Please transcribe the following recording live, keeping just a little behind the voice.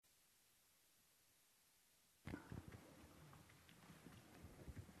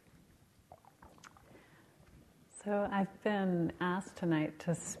So I've been asked tonight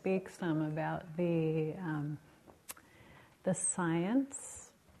to speak some about the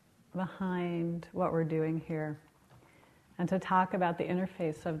science behind what we're doing here, and to talk about the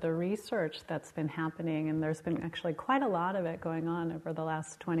interface of the research that's been happening. And there's been actually quite a lot of it going on over the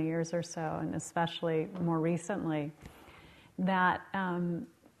last 20 years or so, and especially more recently, that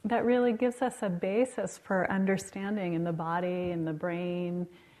really gives us a basis for understanding in the body, in the brain,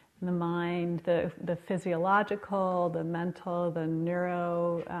 the mind, the physiological, the mental, the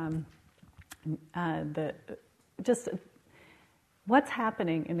neuro, just what's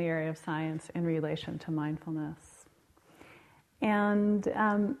happening in the area of science in relation to mindfulness. And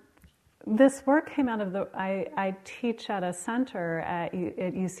this work came out of I teach at a center at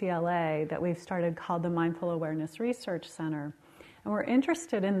UCLA that we've started called the Mindful Awareness Research Center. And we're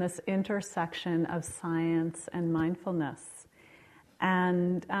interested in this intersection of science and mindfulness.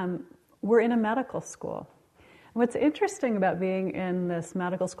 And we're in a medical school. What's interesting about being in this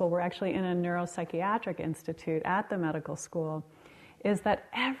medical school, we're actually in a neuropsychiatric institute at the medical school, is that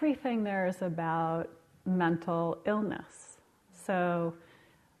everything there is about mental illness. So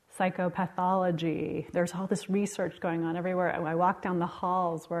psychopathology, there's all this research going on everywhere. I walk down the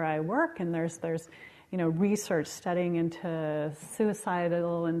halls where I work, and there's research studying into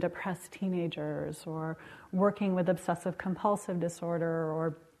suicidal and depressed teenagers, or working with obsessive compulsive disorder,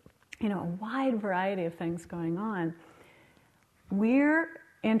 or a wide variety of things going on. We're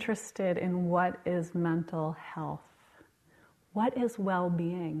interested in what is mental health, what is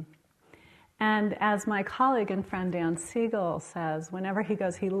well-being. And as my colleague and friend Dan Siegel says, whenever he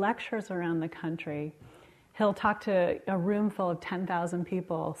lectures around the country, he'll talk to a room full of 10,000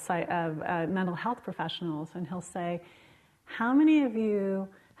 people, mental health professionals, and he'll say, how many of you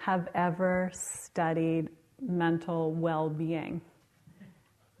have ever studied mental well-being?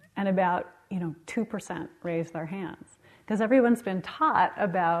 And about 2% raise their hands. Because everyone's been taught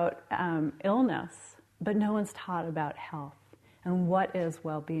about illness, but no one's taught about health and what is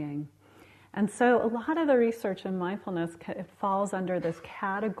well-being. And so a lot of the research in mindfulness falls under this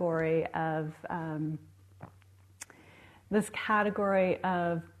category of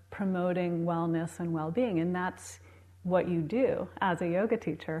promoting wellness and well-being, and that's what you do as a yoga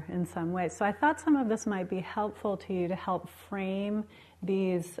teacher in some ways. So I thought some of this might be helpful to you to help frame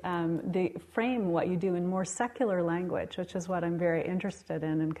frame what you do in more secular language, which is what I'm very interested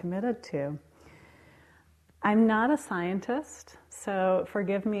in and committed to. I'm not a scientist, so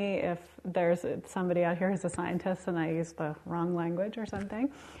forgive me if there's somebody out here who's a scientist and I use the wrong language or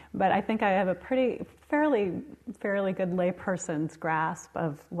something. But I think I have a fairly good layperson's grasp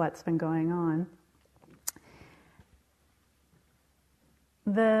of what's been going on.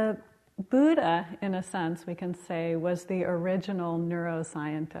 The Buddha, in a sense, we can say, was the original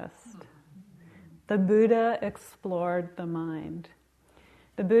neuroscientist. The Buddha explored the mind.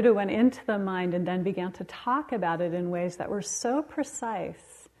 The Buddha went into the mind and then began to talk about it in ways that were so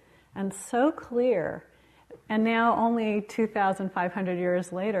precise and so clear. And now, only 2,500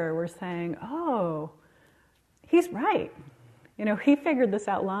 years later, we're saying, oh, he's right. He figured this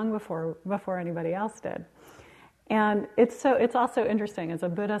out long before anybody else did. And it's also interesting, as a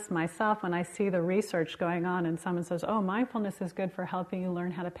Buddhist myself, when I see the research going on and someone says, oh, mindfulness is good for helping you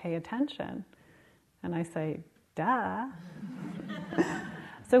learn how to pay attention. And I say, duh.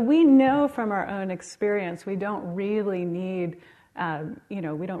 So we know from our own experience, we don't really need,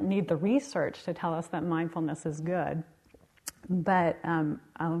 we don't need the research to tell us that mindfulness is good. But I'm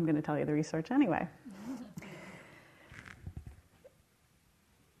going to tell you the research anyway.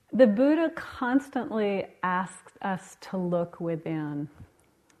 The Buddha constantly asked us to look within.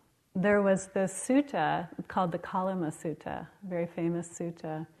 There was this sutta called the Kalama Sutta, a very famous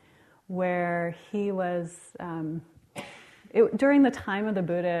sutta, where he was, during the time of the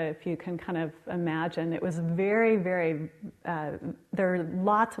Buddha, if you can kind of imagine, it was very, very, there are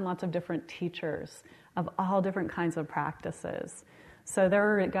lots and lots of different teachers of all different kinds of practices. So there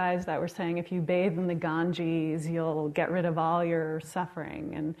were guys that were saying if you bathe in the Ganges, you'll get rid of all your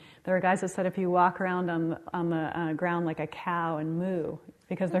suffering. And there were guys that said if you walk around on the ground like a cow and moo,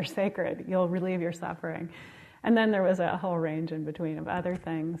 because they're sacred, you'll relieve your suffering. And then there was a whole range in between of other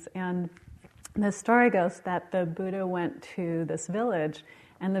things. And the story goes that the Buddha went to this village,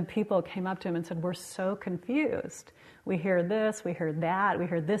 and the people came up to him and said, we're so confused. We hear this, we hear that, we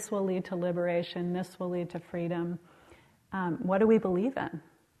hear this will lead to liberation, this will lead to freedom. What do we believe in?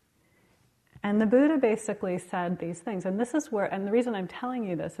 And the Buddha basically said these things. And this is and the reason I'm telling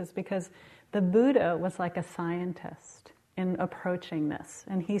you this is because the Buddha was like a scientist in approaching this.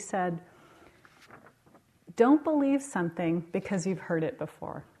 And he said, don't believe something because you've heard it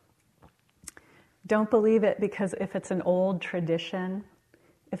before. Don't believe it because if it's an old tradition,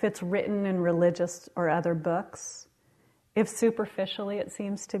 if it's written in religious or other books, if superficially it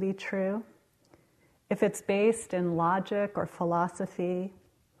seems to be true, if it's based in logic or philosophy,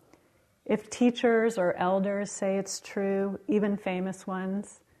 if teachers or elders say it's true, even famous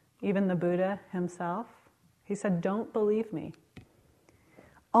ones, even the Buddha himself, he said, don't believe me.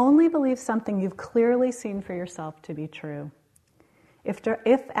 Only believe something you've clearly seen for yourself to be true.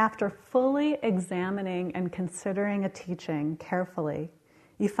 If after fully examining and considering a teaching carefully,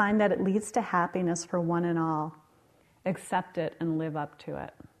 you find that it leads to happiness for one and all, accept it and live up to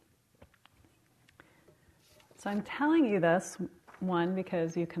it. So I'm telling you this, one,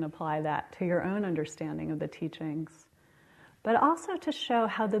 because you can apply that to your own understanding of the teachings, but also to show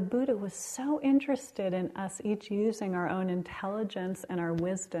how the Buddha was so interested in us each using our own intelligence and our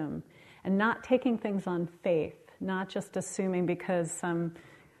wisdom and not taking things on faith, not just assuming because some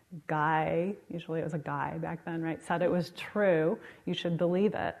guy, usually it was a guy back then, right, said it was true, you should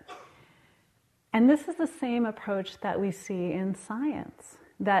believe it. And this is the same approach that we see in science,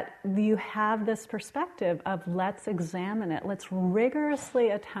 that you have this perspective of let's examine it, let's rigorously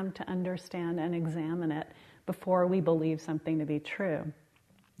attempt to understand and examine it before we believe something to be true.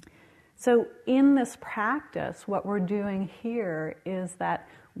 So in this practice, what we're doing here is that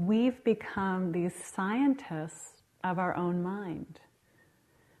we've become these scientists of our own mind.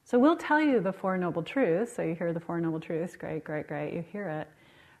 So we'll tell you the Four Noble Truths, so you hear the Four Noble Truths, great, you hear it.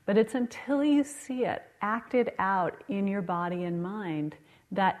 But it's until you see it acted out in your body and mind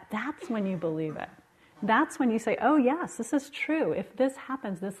that's when you believe it. That's when you say, oh yes, this is true. If this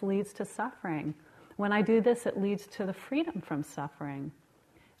happens, this leads to suffering. When I do this, it leads to the freedom from suffering.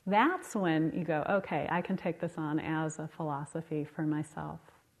 That's when you go, okay, I can take this on as a philosophy for myself.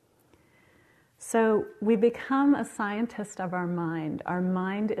 So we become a scientist of our mind. Our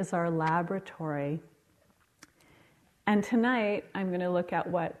mind is our laboratory. And tonight, I'm going to look at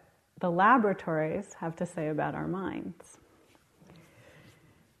what the laboratories have to say about our minds.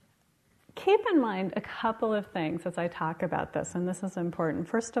 Keep in mind a couple of things as I talk about this, and this is important.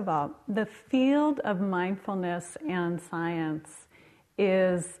 First of all, the field of mindfulness and science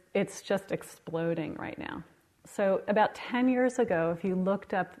it's just exploding right now. So about 10 years ago, if you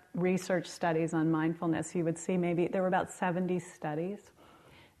looked up research studies on mindfulness, you would see maybe there were about 70 studies.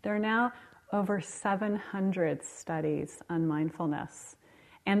 There are now over 700 studies on mindfulness.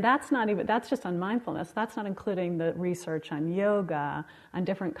 And that's just on mindfulness. That's not including the research on yoga, on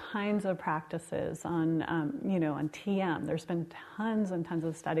different kinds of practices, on TM. There's been tons and tons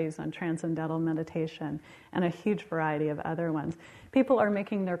of studies on transcendental meditation and a huge variety of other ones. People are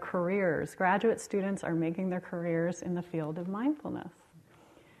making their careers, graduate students are making their careers in the field of mindfulness,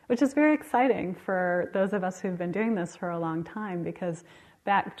 which is very exciting for those of us who've been doing this for a long time, because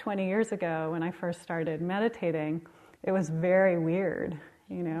back 20 years ago when I first started meditating, it was very weird.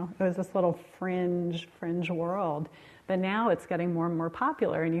 It was this little fringe world. But now it's getting more and more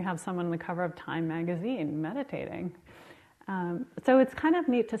popular, and you have someone on the cover of Time magazine meditating. So it's kind of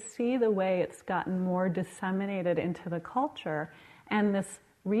neat to see the way it's gotten more disseminated into the culture, and this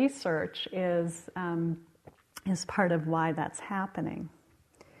research is part of why that's happening.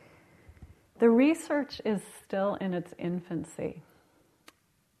 The research is still in its infancy.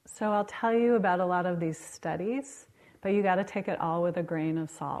 So I'll tell you about a lot of these studies, but you got to take it all with a grain of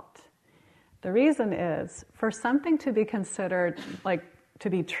salt. The reason is, for something to be considered to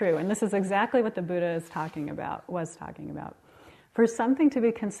be true, and this is exactly what the Buddha was talking about. For something to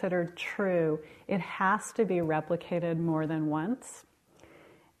be considered true, it has to be replicated more than once.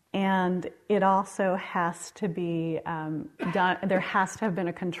 And it also has to be done, there has to have been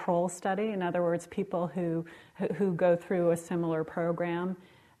a control study. In other words, people who go through a similar program,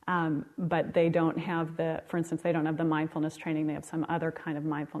 but they don't have for instance, they don't have the mindfulness training, they have some other kind of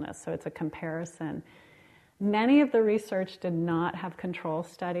mindfulness, so it's a comparison. Many of the research did not have control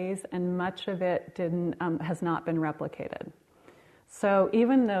studies, and much of it has not been replicated. So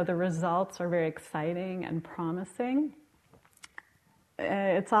even though the results are very exciting and promising,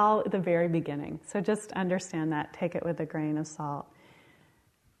 it's all at the very beginning. So just understand that, take it with a grain of salt.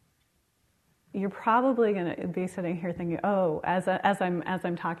 You're probably going to be sitting here thinking, as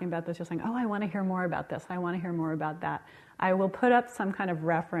I'm talking about this, you're saying, I want to hear more about this, I want to hear more about that. I will put up some kind of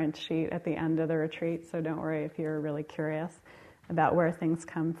reference sheet at the end of the retreat, so don't worry if you're really curious about where things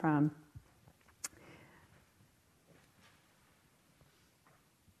come from.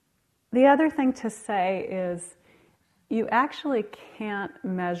 The other thing to say is, you actually can't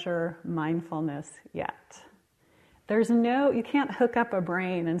measure mindfulness yet. You can't hook up a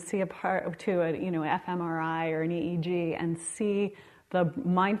brain and see a part to an fMRI or an EEG and see the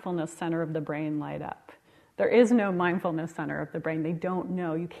mindfulness center of the brain light up. There is no mindfulness center of the brain. They don't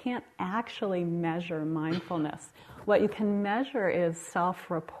know. You can't actually measure mindfulness. What you can measure is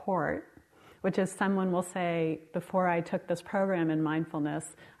self-report, which is someone will say, before I took this program in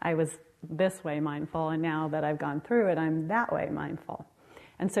mindfulness, I was this way mindful, and now that I've gone through it, I'm that way mindful.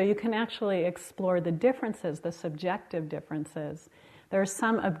 And so you can actually explore the differences, the subjective differences. There are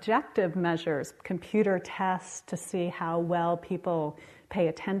some objective measures, computer tests to see how well people pay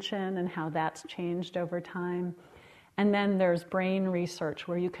attention and how that's changed over time. And then there's brain research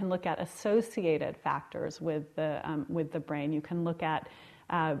where you can look at associated factors with the brain. You can look at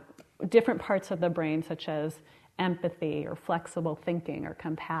different parts of the brain, such as empathy or flexible thinking or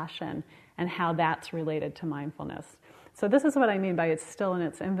compassion, and how that's related to mindfulness. So this is what I mean by it's still in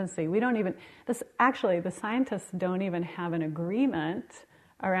its infancy. The scientists don't even have an agreement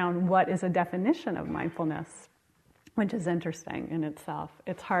around what is a definition of mindfulness, which is interesting in itself.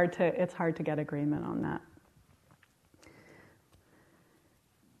 It's hard to get agreement on that.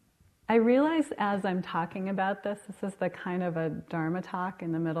 I realize as I'm talking about this is the kind of a Dharma talk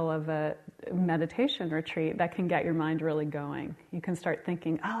in the middle of a meditation retreat that can get your mind really going. You can start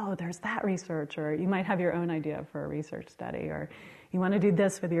thinking, oh, there's that research, or you might have your own idea for a research study, or you want to do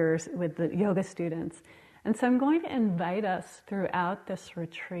this with the yoga students. And so I'm going to invite us throughout this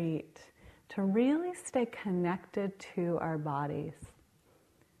retreat to really stay connected to our bodies.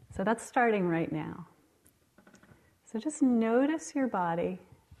 So that's starting right now. So just notice your body.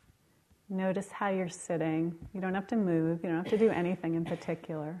 Notice how you're sitting. You don't have to move. You don't have to do anything in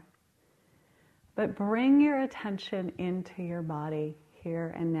particular. But bring your attention into your body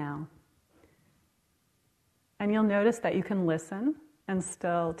here and now. And you'll notice that you can listen and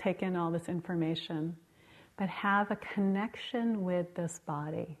still take in all this information, but have a connection with this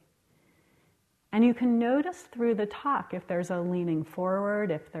body. And you can notice through the talk if there's a leaning forward,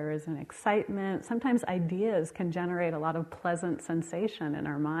 if there is an excitement. Sometimes ideas can generate a lot of pleasant sensation in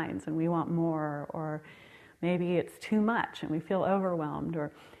our minds and we want more, or maybe it's too much and we feel overwhelmed,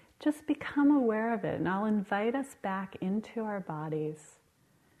 or just become aware of it. And I'll invite us back into our bodies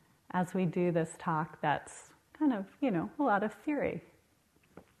as we do this talk that's kind of, a lot of theory.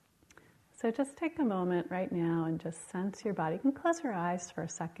 So just take a moment right now and just sense your body. You can close your eyes for a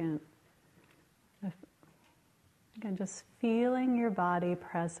second. Again, just feeling your body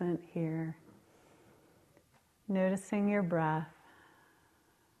present here. Noticing your breath.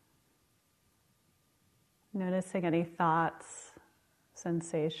 Noticing any thoughts,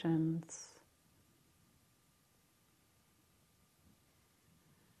 sensations.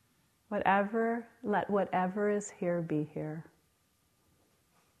 Let whatever is here be here.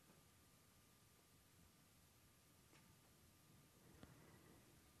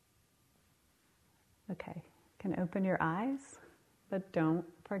 Okay. Can open your eyes, but don't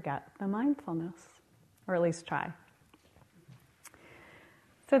forget the mindfulness, or at least try.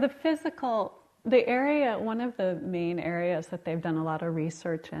 So one of the main areas that they've done a lot of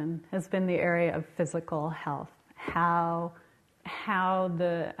research in has been the area of physical health, how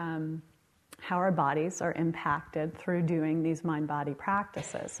our bodies are impacted through doing these mind-body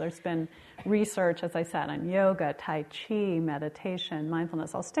practices. There's been research, as I said, on yoga, tai chi, meditation,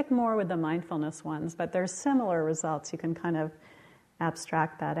 mindfulness. I'll stick more with the mindfulness ones, but there's similar results. You can kind of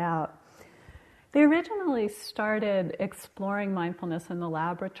abstract that out. They originally started exploring mindfulness in the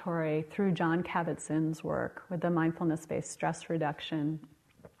laboratory through Jon Kabat-Zinn's work with the mindfulness-based stress reduction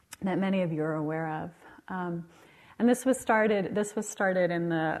that many of you are aware of. And this was started in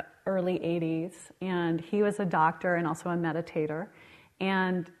the early 80s, and he was a doctor and also a meditator.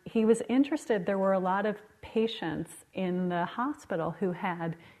 And he was interested, there were a lot of patients in the hospital who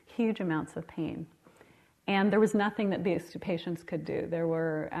had huge amounts of pain. And there was nothing that these patients could do.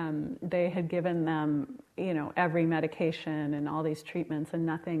 They had given them, every medication and all these treatments, and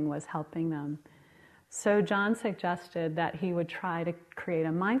nothing was helping them. So John suggested that he would try to create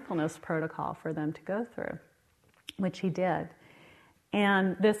a mindfulness protocol for them to go through, which he did.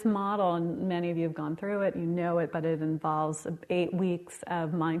 And this model, and many of you have gone through it, you know it, but it involves 8 weeks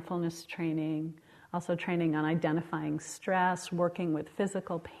of mindfulness training, also training on identifying stress, working with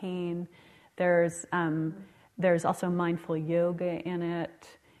physical pain. There's also mindful yoga in it.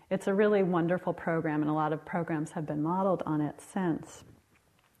 It's a really wonderful program, and a lot of programs have been modeled on it since.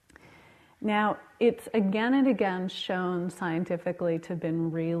 Now, it's again and again shown scientifically to have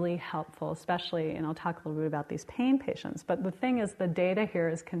been really helpful, especially, and I'll talk a little bit about these pain patients, but the thing is the data here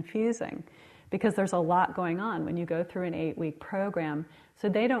is confusing because there's a lot going on when you go through an 8-week program. So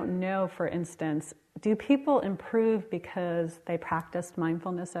they don't know, for instance, do people improve because they practiced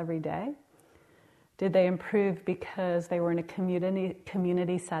mindfulness every day? Did they improve because they were in a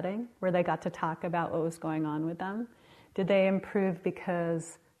community setting where they got to talk about what was going on with them? Did they improve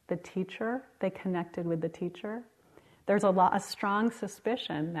because they connected with the teacher? There's a strong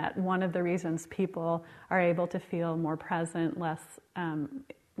suspicion that one of the reasons people are able to feel more present,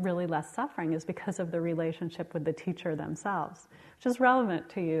 really less suffering, is because of the relationship with the teacher themselves, which is relevant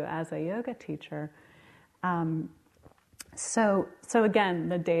to you as a yoga teacher. So again,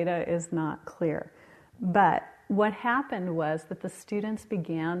 the data is not clear. But what happened was that the students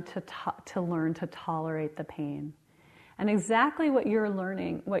began to learn to tolerate the pain. And exactly what you're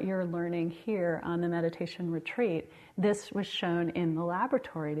learning here on the meditation retreat, this was shown in the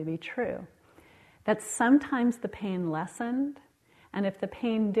laboratory to be true. That sometimes the pain lessened, and if the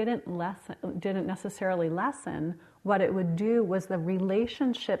pain didn't necessarily lessen, what it would do was the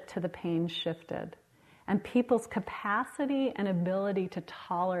relationship to the pain shifted. And people's capacity and ability to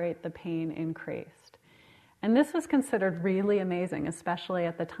tolerate the pain increased. And this was considered really amazing, especially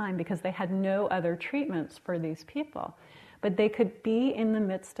at the time, because they had no other treatments for these people. But they could be in the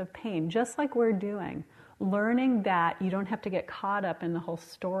midst of pain, just like we're doing, learning that you don't have to get caught up in the whole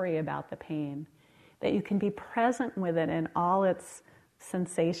story about the pain, that you can be present with it in all its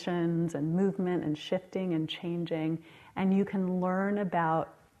sensations and movement and shifting and changing, and you can learn about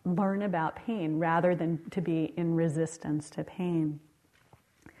pain rather than to be in resistance to pain.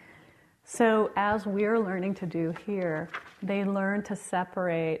 So as we're learning to do here, they learn to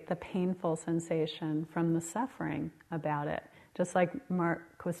separate the painful sensation from the suffering about it. Just like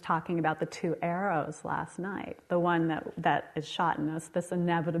Mark was talking about the two arrows last night, the one that is shot in us, this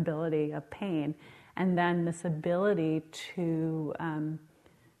inevitability of pain, and then this ability to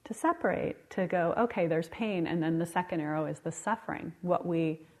separate, to go, okay, there's pain, and then the second arrow is the suffering, what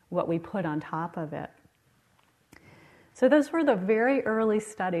we put on top of it. So those were the very early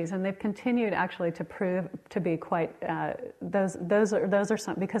studies, and they've continued actually to prove to be quite. Those are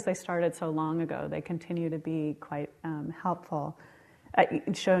some, because they started so long ago. They continue to be quite helpful,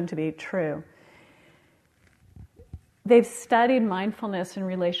 shown to be true. They've studied mindfulness in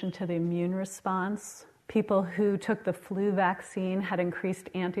relation to the immune response. People who took the flu vaccine had increased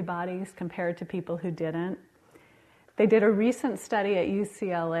antibodies compared to people who didn't. They did a recent study at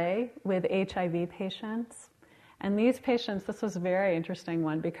UCLA with HIV patients. And these patients, this was a very interesting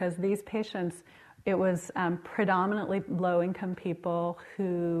one, because these patients, it was predominantly low-income people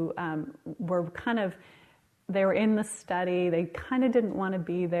who they were in the study, they kind of didn't want to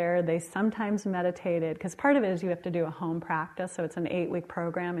be there, they sometimes meditated, because part of it is you have to do a home practice, so it's an 8-week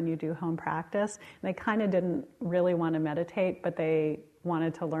program and you do home practice. And they kind of didn't really want to meditate, but they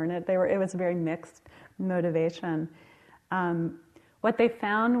wanted to learn it. It was a very mixed motivation. What they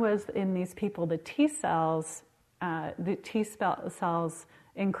found was in these people, the T cells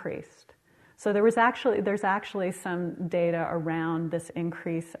increased. So there's actually some data around this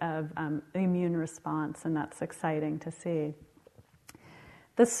increase of the immune response, and that's exciting to see.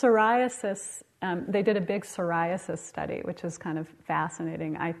 The psoriasis, they did a big psoriasis study, which is kind of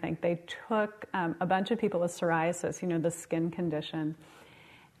fascinating, I think. They took a bunch of people with psoriasis, the skin condition,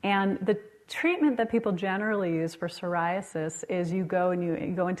 and the treatment that people generally use for psoriasis is you go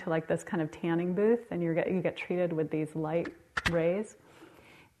into like this kind of tanning booth, and you get treated with these light rays.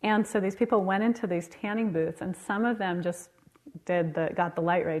 And so these people went into these tanning booths, and some of them just got the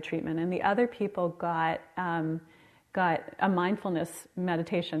light ray treatment, and the other people got a mindfulness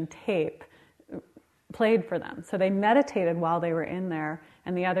meditation tape played for them. So they meditated while they were in there,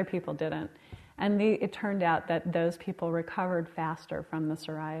 and the other people didn't. And it turned out that those people recovered faster from the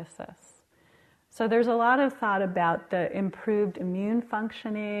psoriasis. So there's a lot of thought about the improved immune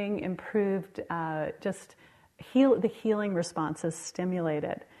functioning, improved the healing responses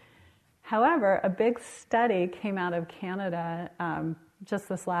stimulated. However, a big study came out of Canada just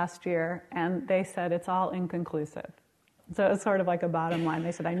this last year, and they said it's all inconclusive. So it's sort of like a bottom line.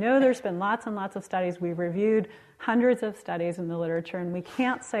 They said, I know there's been lots and lots of studies. We've reviewed hundreds of studies in the literature, and we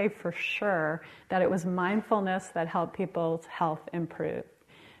can't say for sure that it was mindfulness that helped people's health improve.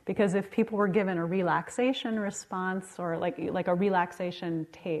 Because if people were given a relaxation response or like a relaxation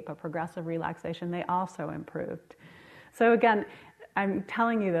tape, a progressive relaxation, they also improved. So again, I'm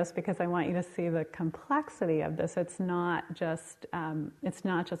telling you this because I want you to see the complexity of this. It's not just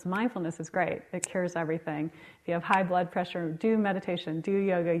mindfulness is great. It cures everything. If you have high blood pressure, do meditation, do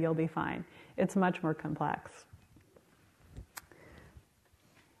yoga, you'll be fine. It's much more complex.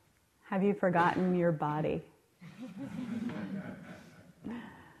 Have you forgotten your body?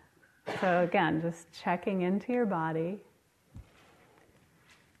 So again, just checking into your body.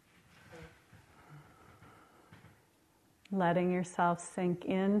 letting yourself sink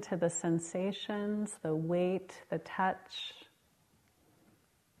into the sensations, the weight, the touch,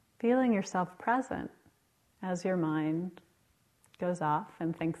 feeling yourself present as your mind goes off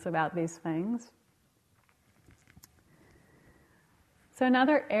and thinks about these things. So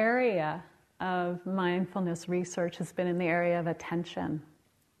another area of mindfulness research has been in the area of attention.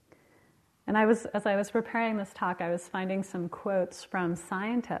 And as I was preparing this talk, I was finding some quotes from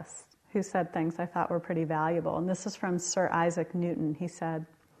scientists who said things I thought were pretty valuable. And this is from Sir Isaac Newton. He said,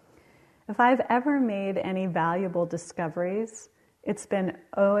 "If I've ever made any valuable discoveries, it's been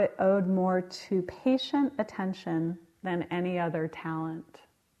owed more to patient attention than any other talent."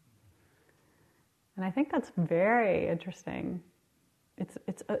 And I think that's very interesting.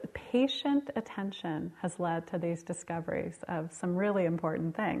 It's patient attention has led to these discoveries of some really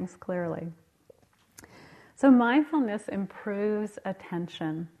important things, clearly. So mindfulness improves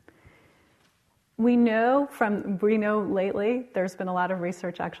attention. We know lately, there's been a lot of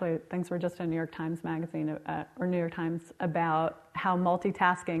research, actually, things were just in New York Times Magazine, or New York Times, about how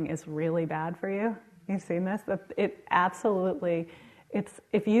multitasking is really bad for you. You've seen this? It absolutely,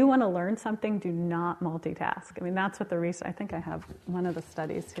 if you want to learn something, do not multitask. I mean, that's what the research, I think I have one of the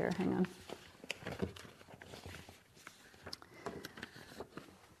studies here, hang on.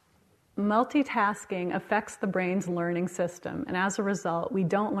 Multitasking affects the brain's learning system, and as a result, we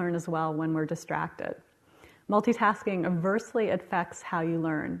don't learn as well when we're distracted. Multitasking adversely affects how you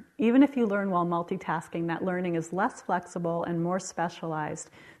learn. Even if you learn while multitasking, that learning is less flexible and more specialized,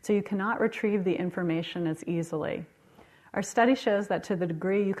 so you cannot retrieve the information as easily. Our study shows that to the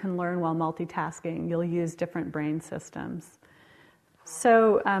degree you can learn while multitasking, you'll use different brain systems.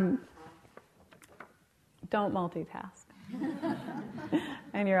 So, don't multitask.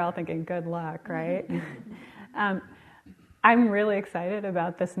 And you're all thinking, good luck, right? I'm really excited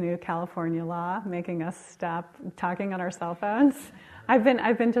about this new California law making us stop talking on our cell phones. I've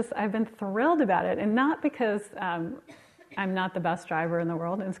been thrilled about it, and not because I'm not the best driver in the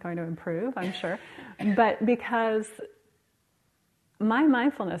world and it's going to improve, I'm sure, but because my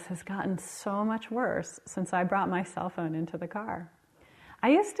mindfulness has gotten so much worse since I brought my cell phone into the car. I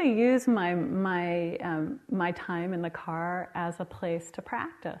used to use my time in the car as a place to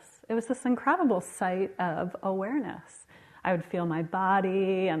practice. It was this incredible site of awareness. I would feel my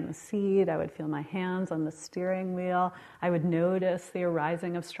body on the seat. I would feel my hands on the steering wheel. I would notice the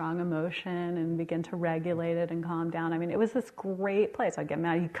arising of strong emotion and begin to regulate it and calm down. I mean, it was this great place. I'd get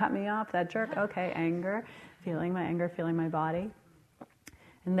mad. You cut me off, that jerk. Okay, anger. Feeling my anger, feeling my body.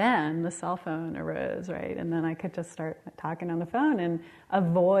 And then the cell phone arose, right? And then I could just start talking on the phone and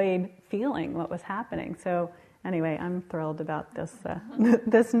avoid feeling what was happening. So anyway, I'm thrilled about this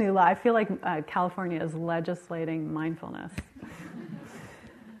this new law. I feel like California is legislating mindfulness.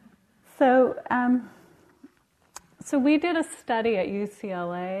 So we did a study at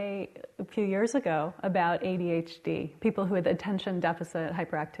UCLA a few years ago about ADHD, people who had attention deficit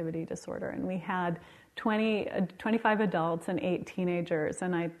hyperactivity disorder, and we had 25 adults and 8 teenagers,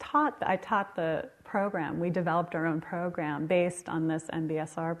 and I taught the program. We developed our own program based on this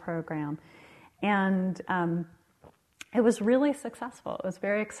MBSR program, and it was really successful. It was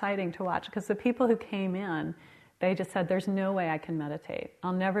very exciting to watch, because the people who came in, they just said, there's no way I can meditate.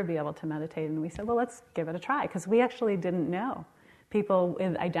 I'll never be able to meditate. And we said, well, let's give it a try, because we actually didn't know people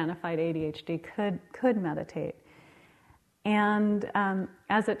with identified ADHD could meditate. And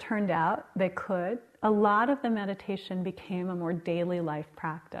as it turned out, they could. A lot of the meditation became a more daily life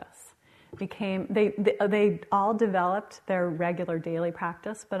practice. They all developed their regular daily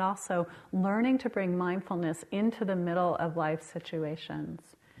practice, but also learning to bring mindfulness into the middle of life situations.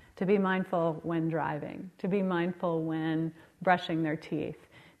 To be mindful when driving, to be mindful when brushing their teeth,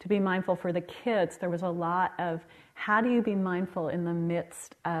 to be mindful for the kids. There was a lot of how do you be mindful in the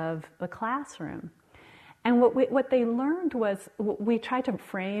midst of the classroom? And what they learned was, we tried to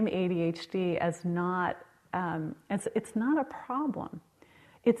frame ADHD as not, it's not a problem.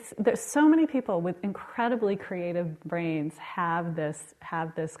 There's so many people with incredibly creative brains have this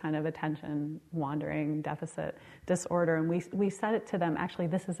kind of attention wandering deficit disorder, and we said it to them, actually,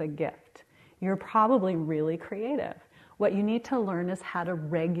 this is a gift. You're probably really creative. What you need to learn is how to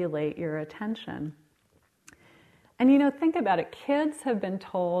regulate your attention. And think about it. Kids have been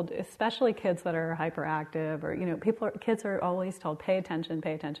told, especially kids that are hyperactive, or kids are always told, pay attention,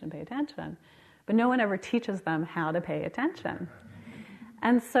 pay attention, pay attention. But no one ever teaches them how to pay attention.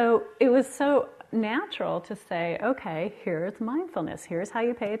 And so it was so natural to say, okay, here's mindfulness. Here's how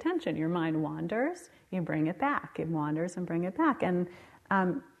you pay attention. Your mind wanders, you bring it back. It wanders and bring it back. And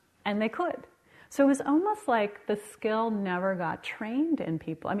they could. So it was almost like the skill never got trained in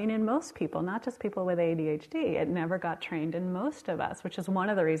people. I mean, in most people, not just people with ADHD, it never got trained in most of us, which is one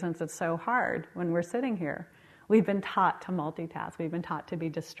of the reasons it's so hard when we're sitting here. We've been taught to multitask. We've been taught to be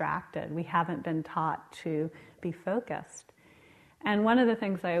distracted. We haven't been taught to be focused. And one of the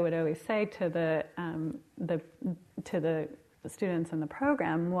things I would always say to the students in the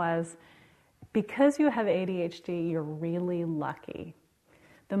program was, because you have ADHD, you're really lucky.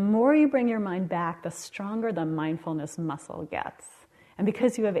 The more you bring your mind back, the stronger the mindfulness muscle gets. And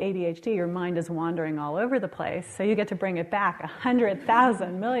because you have ADHD, your mind is wandering all over the place, so you get to bring it back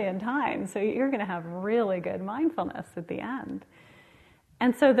 100,000 million times. So you're going to have really good mindfulness at the end.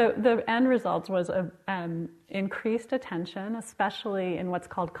 And so the end result was increased attention, especially in what's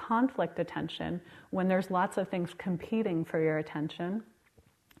called conflict attention, when there's lots of things competing for your attention,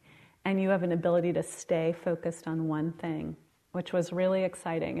 and you have an ability to stay focused on one thing, which was really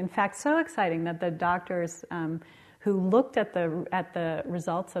exciting. In fact, so exciting that the doctors who looked at the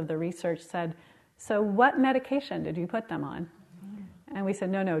results of the research said, "So what medication did you put them on?" And we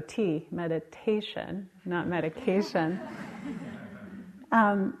said, no, T, meditation, not medication.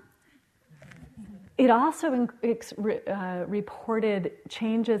 It also reported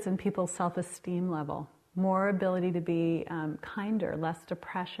changes in people's self-esteem level, more ability to be kinder, less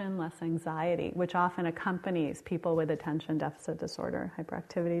depression, less anxiety, which often accompanies people with attention deficit disorder,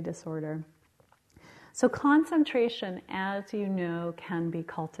 hyperactivity disorder. So concentration, as you know, can be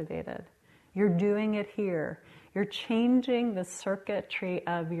cultivated. You're doing it here. You're changing the circuitry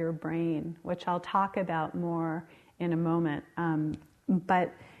of your brain, which I'll talk about more in a moment.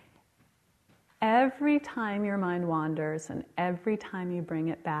 But every time your mind wanders and every time you bring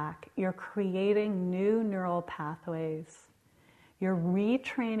it back, you're creating new neural pathways. You're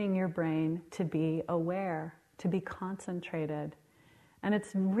retraining your brain to be aware, to be concentrated. And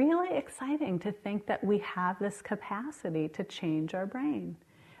it's really exciting to think that we have this capacity to change our brain,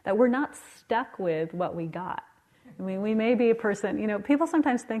 that we're not stuck with what we got. I mean, we may be a person, people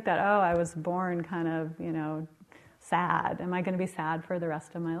sometimes think that, oh, I was born kind of, sad. Am I going to be sad for the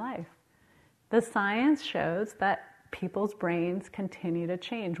rest of my life? The science shows that people's brains continue to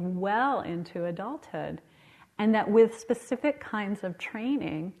change well into adulthood, and that with specific kinds of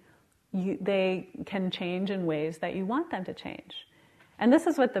training, they can change in ways that you want them to change. And this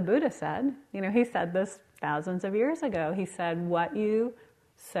is what the Buddha said. He said this thousands of years ago. He said, what you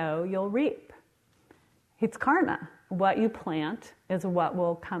sow, you'll reap. It's karma. What you plant is what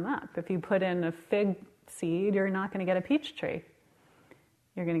will come up. If you put in a fig seed, you're not going to get a peach tree.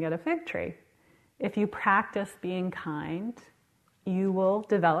 You're going to get a fig tree. If you practice being kind, you will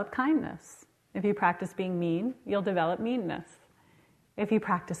develop kindness. If you practice being mean, you'll develop meanness. If you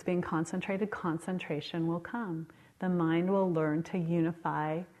practice being concentrated, concentration will come. The mind will learn to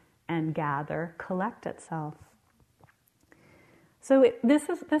unify and gather, collect itself. So this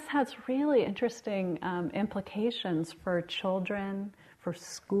has really interesting implications for children, for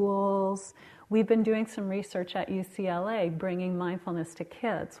schools. We've been doing some research at UCLA, bringing mindfulness to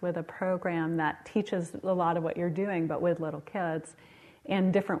kids with a program that teaches a lot of what you're doing, but with little kids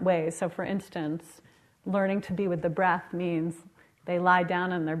in different ways. So for instance, learning to be with the breath means they lie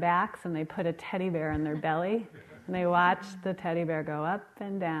down on their backs and they put a teddy bear in their belly. And they watch the teddy bear go up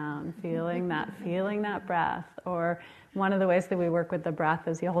and down, feeling that breath. Or one of the ways that we work with the breath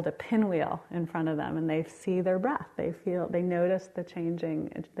is you hold a pinwheel in front of them and they see their breath. They notice the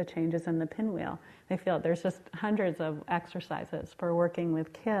changes in the pinwheel. They feel it. There's just hundreds of exercises for working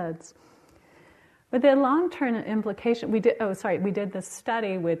with kids. But the long-term implication, we did this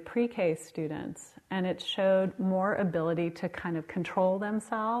study with pre-K students, and it showed more ability to kind of control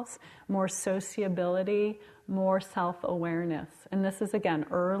themselves, more sociability, more self-awareness. And this is, again,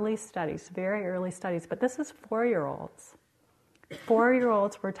 early studies, very early studies, but this is 4-year-olds.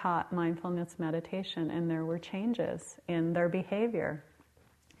 4-year-olds were taught mindfulness meditation, and there were changes in their behavior.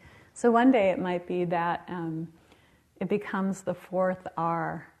 So one day it might be that it becomes the 4th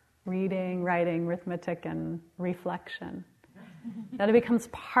R, reading, writing, arithmetic, and reflection. That it becomes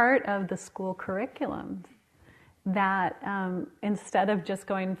part of the school curriculum. That instead of just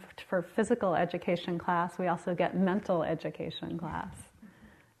going for physical education class, we also get mental education class.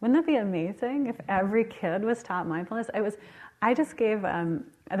 Wouldn't that be amazing if every kid was taught mindfulness? I just gave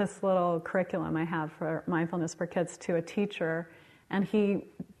this little curriculum I have for mindfulness for kids to a teacher, and he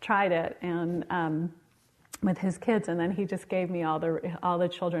tried it and with his kids, and then he just gave me all the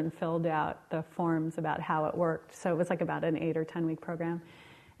children filled out the forms about how it worked. So it was like about an 8 or 10 week program.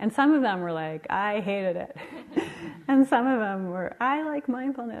 And some of them were like, I hated it. And some of them were, I like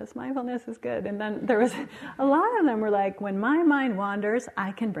mindfulness. Mindfulness is good. And then there was a lot of them were like, when my mind wanders,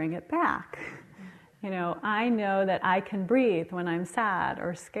 I can bring it back. I know that I can breathe when I'm sad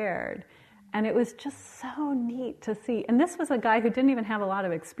or scared. And it was just so neat to see. And this was a guy who didn't even have a lot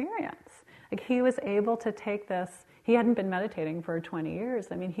of experience. Like, he was able to take this, he hadn't been meditating for 20 years.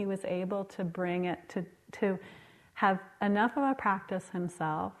 I mean, he was able to bring it to have enough of a practice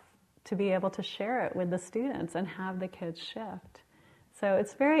himself to be able to share it with the students and have the kids shift. So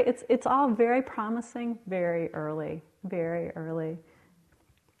it's all very promising, very early, very early.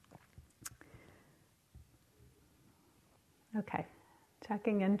 Okay,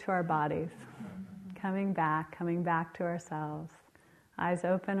 checking into our bodies, coming back to ourselves, eyes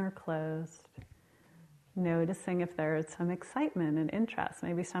open or closed, noticing if there's some excitement and interest.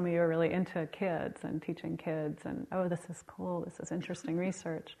 Maybe some of you are really into kids and teaching kids and, oh, this is cool, this is interesting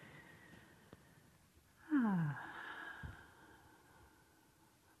research.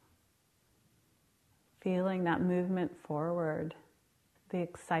 Feeling that movement forward, the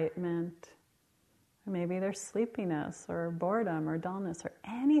excitement, or maybe there's sleepiness or boredom or dullness, or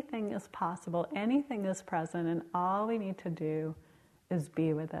anything is possible, anything is present, and all we need to do is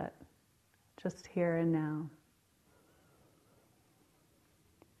be with it, just here and now.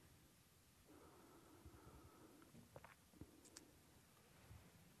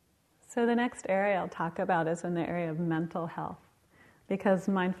 So the next area I'll talk about is in the area of mental health, because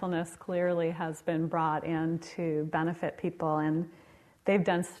mindfulness clearly has been brought in to benefit people, and they've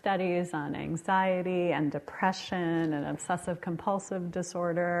done studies on anxiety and depression and obsessive-compulsive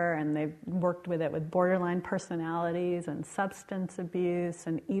disorder, and they've worked with it with borderline personalities and substance abuse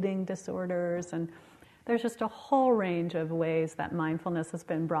and eating disorders, and there's just a whole range of ways that mindfulness has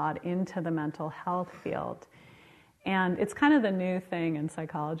been brought into the mental health field. And it's kind of the new thing in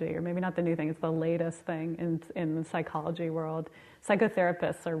psychology, or maybe not the new thing, it's the latest thing in the psychology world.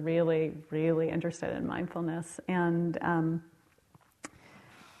 Psychotherapists are really, really interested in mindfulness, and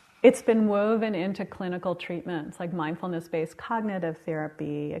it's been woven into clinical treatments like mindfulness-based cognitive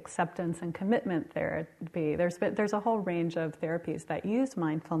therapy, acceptance and commitment therapy. There's a whole range of therapies that use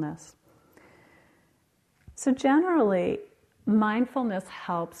mindfulness. So generally, mindfulness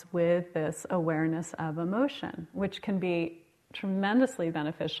helps with this awareness of emotion, which can be tremendously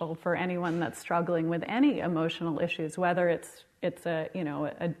beneficial for anyone that's struggling with any emotional issues, whether it's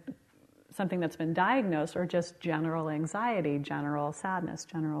something that's been diagnosed or just general anxiety, general sadness,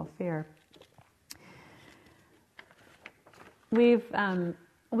 general fear.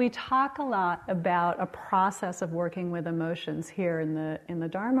 We talk a lot about a process of working with emotions here in the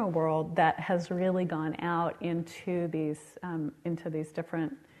Dharma world that has really gone out into these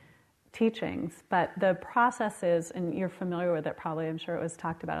different teachings. But the process is, and you're familiar with it probably, I'm sure it was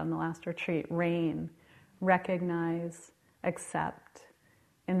talked about on the last retreat, RAIN, recognize, accept,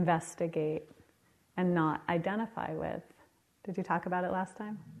 investigate, and not identify with. Did you talk about it last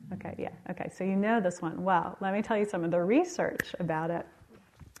time? Okay, yeah. Okay, so you know this one well. Let me tell you some of the research about it.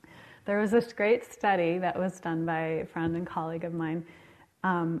 There was this great study that was done by a friend and colleague of mine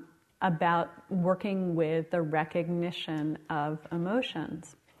about working with the recognition of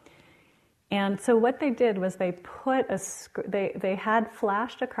emotions. And so what they did was they put they had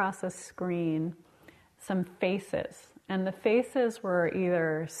flashed across a screen some faces. And the faces were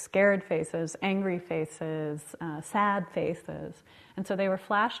either scared faces, angry faces, sad faces. And so they were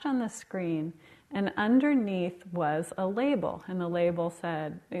flashed on the screen, and underneath was a label. And the label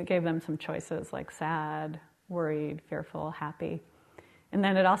said, it gave them some choices like sad, worried, fearful, happy. And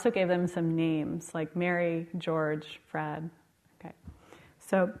then it also gave them some names like Mary, George, Fred. Okay.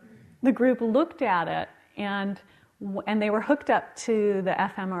 So the group looked at it, and they were hooked up to the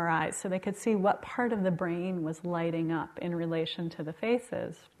fMRI, so they could see what part of the brain was lighting up in relation to the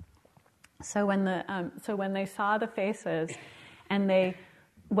faces. So when they saw the faces, and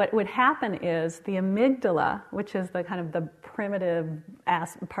what would happen is the amygdala, which is the kind of the primitive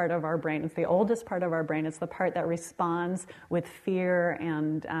part of our brain, it's the oldest part of our brain, it's the part that responds with fear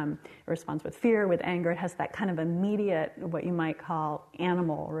with anger. It has that kind of immediate, what you might call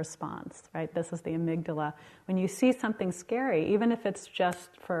animal response, right? This is the amygdala. When you see something scary, even if it's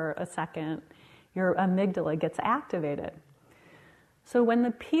just for a second, your amygdala gets activated. So when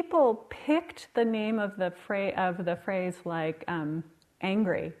the people picked the name of the phrase like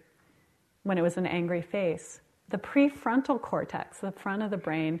angry, when it was an angry face, the prefrontal cortex, the front of the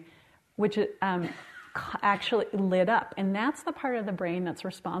brain, which actually lit up. And that's the part of the brain that's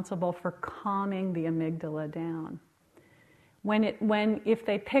responsible for calming the amygdala down. If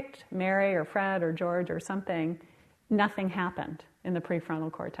they picked Mary or Fred or George or something, nothing happened in the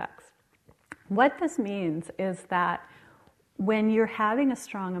prefrontal cortex. What this means is that when you're having a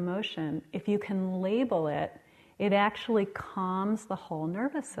strong emotion, if you can label it, it actually calms the whole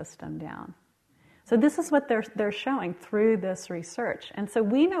nervous system down. So this is what they're showing through this research. And so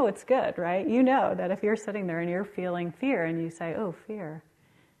we know it's good, right? You know that if you're sitting there and you're feeling fear and you say, oh, fear,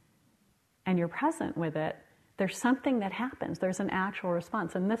 and you're present with it, there's something that happens. There's an actual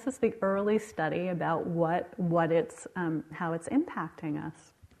response. And this is the early study about how it's impacting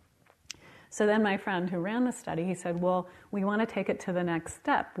us. So then my friend who ran the study, he said, well, we want to take it to the next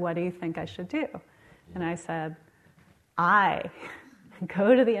step. What do you think I should do? And I said,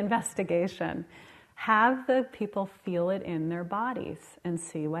 go to the investigation. Have the people feel it in their bodies and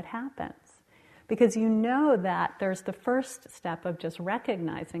see what happens. Because you know that there's the first step of just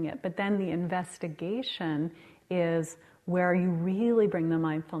recognizing it, but then the investigation is where you really bring the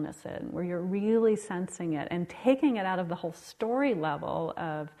mindfulness in, where you're really sensing it and taking it out of the whole story level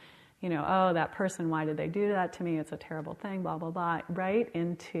of, oh, that person, why did they do that to me? It's a terrible thing, blah, blah, blah, right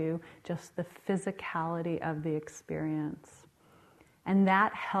into just the physicality of the experience. And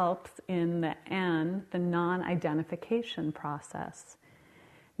that helps in the end, the non-identification process.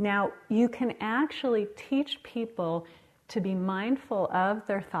 Now, you can actually teach people to be mindful of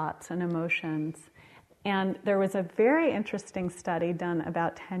their thoughts and emotions. And there was a very interesting study done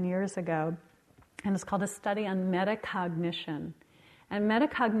about 10 years ago, and it's called a study on metacognition. And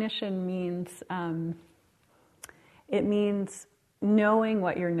metacognition means, it means knowing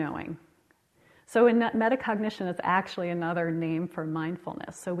what you're knowing. So in that metacognition, it's actually another name for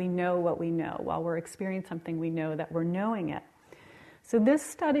mindfulness. So we know what we know. While we're experiencing something, we know that we're knowing it. So this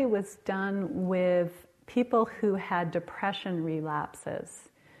study was done with people who had depression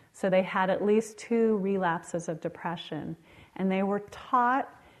relapses. So they had at least 2 relapses of depression. And they were taught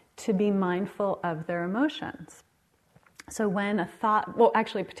to be mindful of their emotions. So when a thought, well,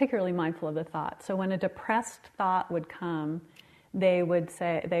 actually particularly mindful of the thought. So when a depressed thought would come, they would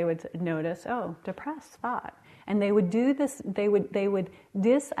notice, oh, depressed thought. And they would do this, they would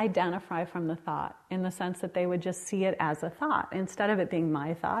disidentify from the thought in the sense that they would just see it as a thought. Instead of it being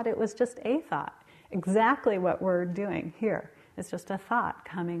my thought, it was just a thought. Exactly what we're doing here. It's just a thought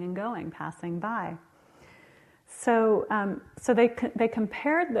coming and going, passing by. So they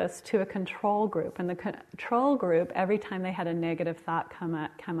compared this to a control group, and the control group, every time they had a negative thought come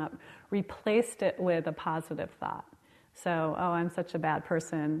up, replaced it with a positive thought. So, oh, I'm such a bad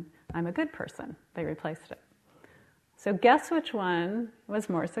person, I'm a good person. They replaced it. So guess which one was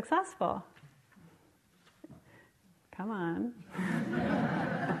more successful? Come on.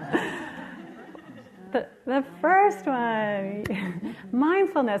 The first one,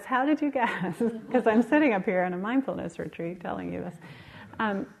 mindfulness. How did you guess? Because I'm sitting up here on a mindfulness retreat telling you this.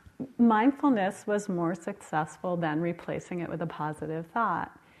 Mindfulness was more successful than replacing it with a positive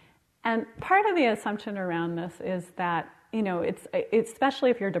thought. And part of the assumption around this is that, it's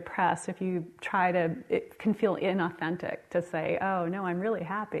especially if you're depressed, if you try to, it can feel inauthentic to say, oh, no, I'm really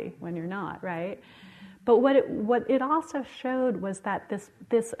happy, when you're not, right? But what it also showed was that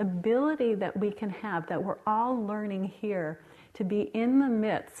this ability that we can have, that we're all learning here, to be in the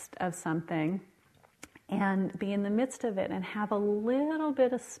midst of something and be in the midst of it and have a little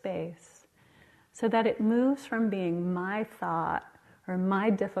bit of space so that it moves from being my thought or my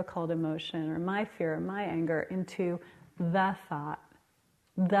difficult emotion or my fear or my anger into the thought,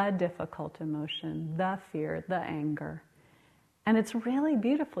 the difficult emotion, the fear, the anger. And it's really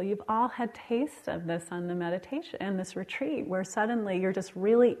beautiful. You've all had tastes of this on the meditation, in this retreat, where suddenly you're just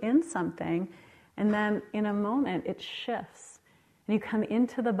really in something, and then in a moment it shifts. And you come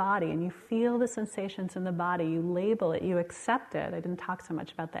into the body, and you feel the sensations in the body. You label it, you accept it. I didn't talk so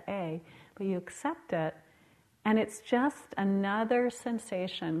much about the A, but you accept it. And it's just another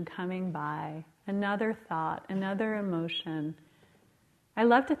sensation coming by, another thought, another emotion. I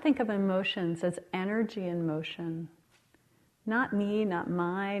love to think of emotions as energy in motion. Not me, not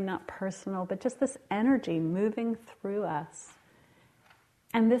mine, not personal, but just this energy moving through us.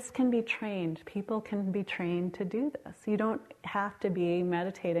 And this can be trained. People can be trained to do this. You don't have to be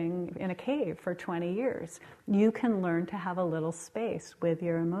meditating in a cave for 20 years. You can learn to have a little space with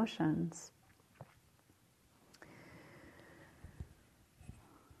your emotions.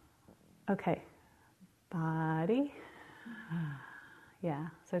 Okay, body. Yeah,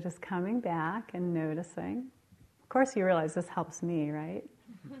 so just coming back and noticing. Of course, you realize this helps me, right?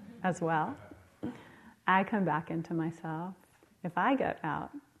 As well. I come back into myself. If I get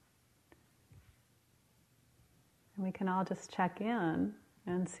out, and we can all just check in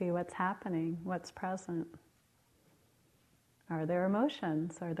and see what's happening, what's present. Are there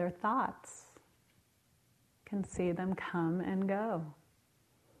emotions? Are there thoughts? Can see them come and go.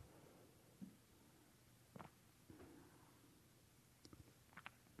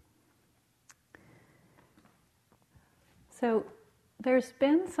 So There's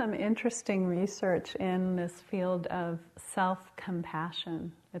been some interesting research in this field of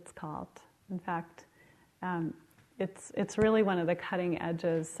self-compassion, it's called. In fact, it's really one of the cutting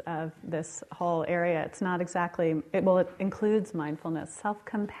edges of this whole area. It's not exactly, it includes mindfulness.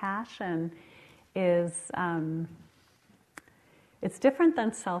 Self-compassion is, it's different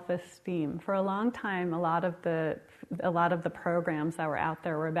than self-esteem. For a long time, a lot of the programs that were out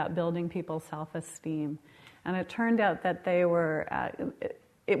there were about building people's self-esteem. And it turned out that they were,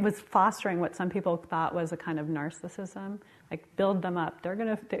 it was fostering what some people thought was a kind of narcissism, like build them up. They're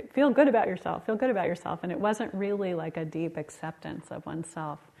going to feel good about yourself, feel good about yourself. And it wasn't really like a deep acceptance of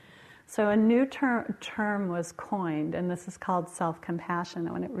oneself. So a new term was coined, and this is called self-compassion.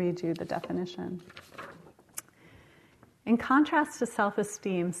 I want to read you the definition. In contrast to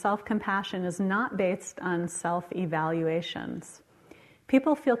self-esteem, self-compassion is not based on self-evaluations.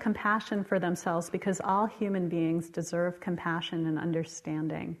 People feel compassion for themselves because all human beings deserve compassion and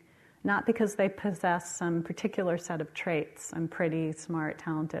understanding, not because they possess some particular set of traits. I'm pretty, smart,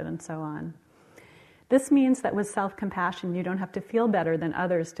 talented, and so on. This means that with self-compassion, you don't have to feel better than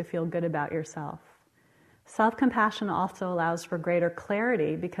others to feel good about yourself. Self-compassion also allows for greater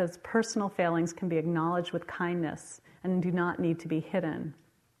clarity because personal failings can be acknowledged with kindness and do not need to be hidden.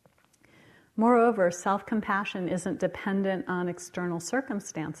 Moreover, self-compassion isn't dependent on external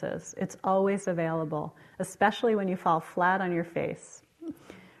circumstances. It's always available, especially when you fall flat on your face.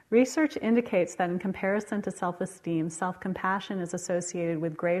 Research indicates that in comparison to self-esteem, self-compassion is associated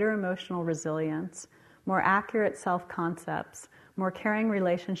with greater emotional resilience, more accurate self-concepts, more caring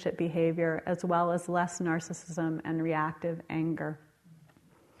relationship behavior, as well as less narcissism and reactive anger.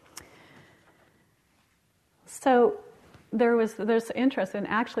 So there's interest, and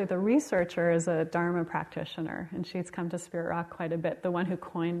actually the researcher is a Dharma practitioner, and she's come to Spirit Rock quite a bit, the one who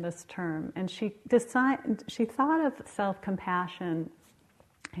coined this term. And she thought of self-compassion,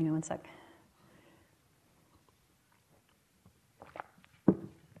 hang on one sec.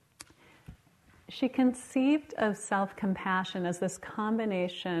 She conceived of self-compassion as this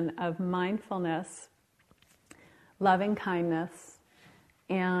combination of mindfulness, loving kindness,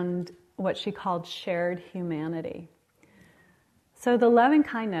 and what she called shared humanity. So the loving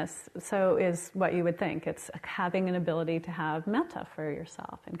kindness, is what you would think. It's having an ability to have metta for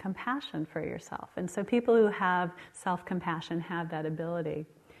yourself and compassion for yourself. And so people who have self-compassion have that ability.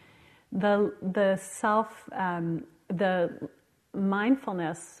 The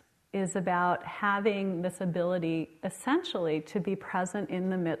mindfulness is about having this ability, essentially, to be present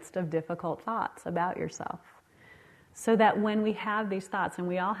in the midst of difficult thoughts about yourself. So that when we have these thoughts, and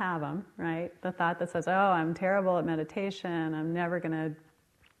we all have them, right? The thought that says, "Oh, I'm terrible at meditation. I'm never going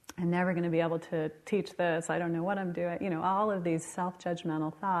to be able to teach this. I don't know what I'm doing." You know, all of these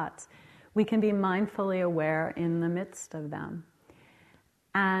self-judgmental thoughts. We can be mindfully aware in the midst of them.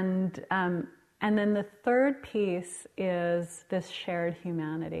 And then the third piece is this shared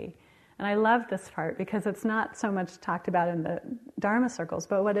humanity. And I love this part because it's not so much talked about in the Dharma circles,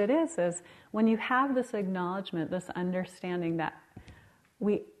 but what it is when you have this acknowledgement, this understanding that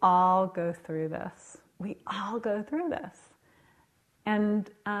we all go through this. We all go through this. And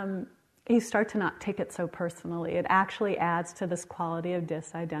you start to not take it so personally. It actually adds to this quality of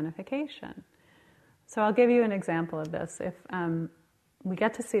disidentification. So I'll give you an example of this. If we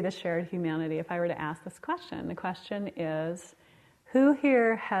get to see the shared humanity, if I were to ask this question, the question is, who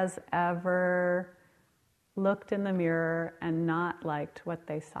here has ever looked in the mirror and not liked what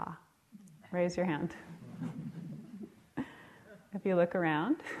they saw? Raise your hand. If you look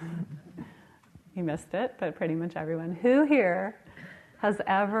around, you missed it, but pretty much everyone. Who here has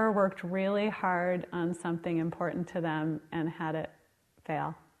ever worked really hard on something important to them and had it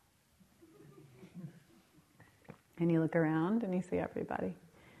fail? And you look around and you see everybody.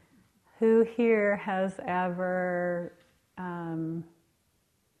 Who here has ever...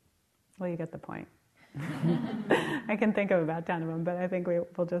 well, you get the point. I can think of about 10 of them, but I think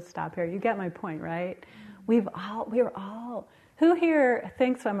we'll just stop here. You get my point, right? We're all. Who here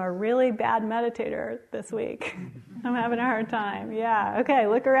thinks I'm a really bad meditator this week? I'm having a hard time. Yeah, okay,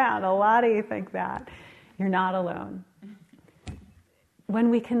 look around. A lot of you think that. You're not alone. When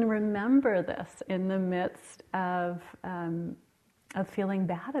we can remember this in the midst of feeling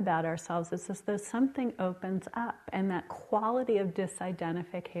bad about ourselves, it's as though something opens up and that quality of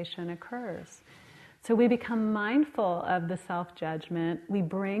disidentification occurs. So we become mindful of the self-judgment, we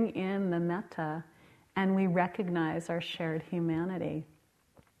bring in the metta, and we recognize our shared humanity.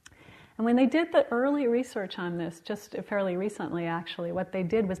 And when they did the early research on this, just fairly recently actually, what they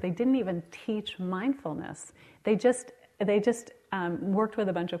did was they didn't even teach mindfulness. They just worked with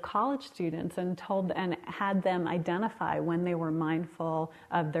a bunch of college students and had them identify when they were mindful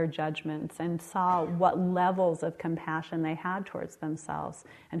of their judgments and saw what levels of compassion they had towards themselves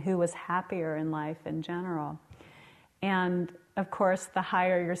and who was happier in life in general. And of course, the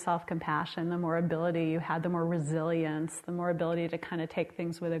higher your self-compassion, the more ability you had, the more resilience, the more ability to kind of take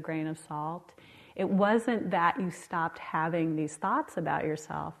things with a grain of salt. It wasn't that you stopped having these thoughts about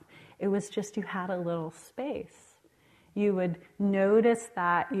yourself. It was just you had a little space. You would notice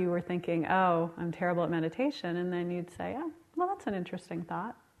that you were thinking, oh, I'm terrible at meditation, and then you'd say, oh, well, that's an interesting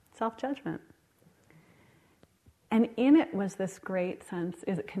thought, self-judgment. And in it was this great sense,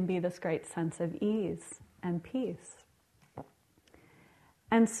 it can be this great sense of ease and peace.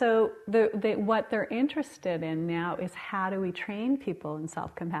 And so what they're interested in now is how do we train people in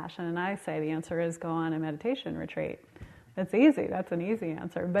self-compassion? And I say the answer is go on a meditation retreat. That's easy. That's an easy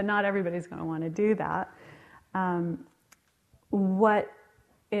answer. But not everybody's going to want to do that.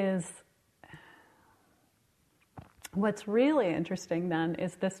 What's really interesting then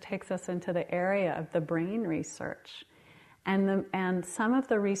is this takes us into the area of the brain research. And some of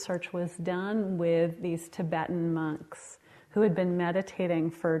the research was done with these Tibetan monks who had been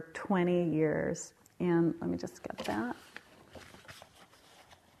meditating for 20 years. And let me just get that.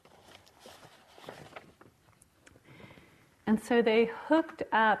 And so they hooked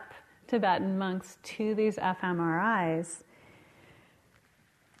up Tibetan monks to these fMRIs,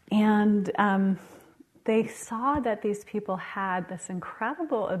 and they saw that these people had this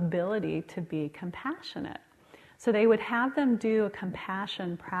incredible ability to be compassionate. So they would have them do a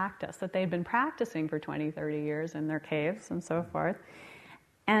compassion practice that they'd been practicing for 20, 30 years in their caves and so forth.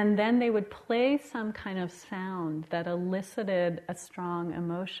 And then they would play some kind of sound that elicited a strong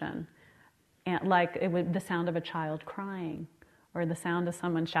emotion, and like the sound of a child crying or the sound of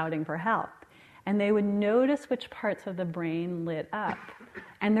someone shouting for help. And they would notice which parts of the brain lit up.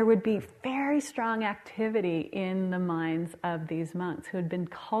 And there would be very strong activity in the minds of these monks who had been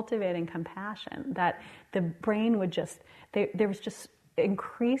cultivating compassion, that the brain would there was just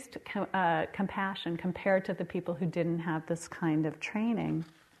increased compassion compared to the people who didn't have this kind of training.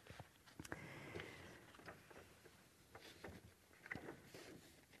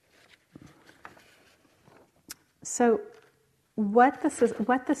 So what this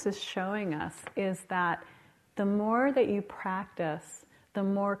is showing us is that the more that you practice, the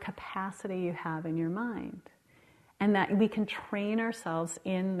more capacity you have in your mind. And that we can train ourselves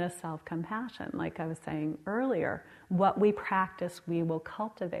in this self-compassion. Like I was saying earlier, what we practice, we will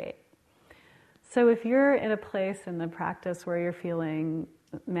cultivate. So if you're in a place in the practice where you're feeling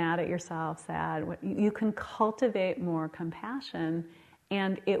mad at yourself, sad, you can cultivate more compassion,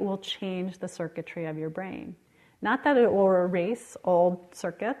 and it will change the circuitry of your brain. Not that it will erase old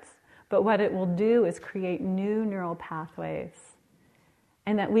circuits, but what it will do is create new neural pathways.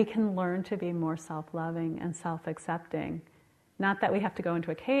 And that we can learn to be more self-loving and self-accepting. Not that we have to go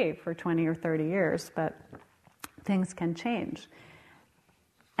into a cave for 20 or 30 years, but things can change.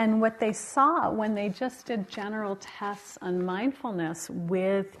 And what they saw when they just did general tests on mindfulness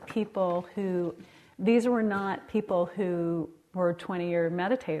with people these were not people who were 20-year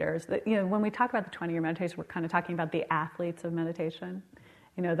meditators. When we talk about the 20-year meditators, we're kind of talking about the athletes of meditation.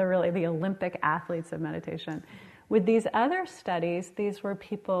 They're really the Olympic athletes of meditation. With these other studies, these were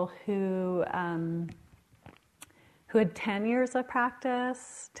people who had 10 years of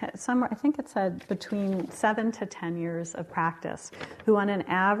practice, I think it said between 7 to 10 years of practice, who on an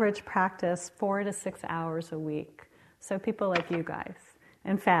average practice 4 to 6 hours a week. So people like you guys.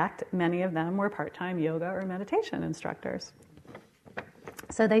 In fact, many of them were part-time yoga or meditation instructors.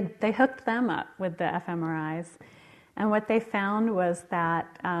 So they hooked them up with the fMRIs. And what they found was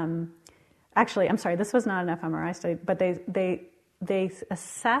that, actually, I'm sorry, this was not an fMRI study, but they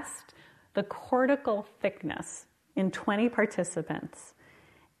assessed the cortical thickness in 20 participants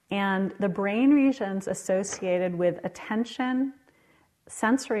and the brain regions associated with attention,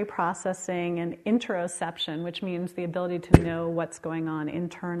 sensory processing, and interoception, which means the ability to know what's going on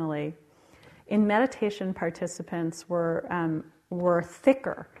internally, in meditation participants were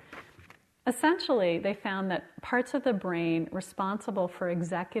thicker. Essentially, they found that parts of the brain responsible for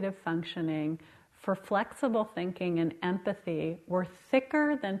executive functioning, for flexible thinking and empathy were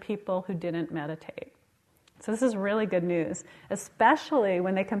thicker than people who didn't meditate. So this is really good news, especially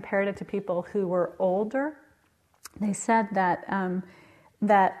when they compared it to people who were older. They said that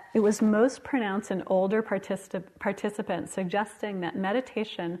it was most pronounced in older participants, suggesting that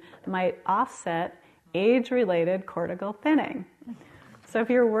meditation might offset age-related cortical thinning. So if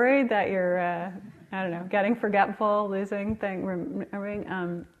you're worried that you're, getting forgetful, losing things,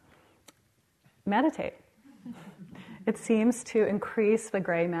 meditate. It seems to increase the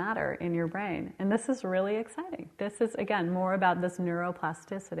gray matter in your brain. And this is really exciting. This is, again, more about this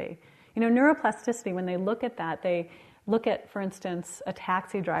neuroplasticity. You know, neuroplasticity, when they look at that, they look at, for instance, a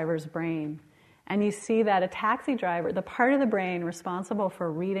taxi driver's brain. And you see that a taxi driver, the part of the brain responsible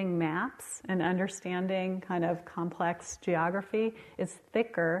for reading maps and understanding kind of complex geography, is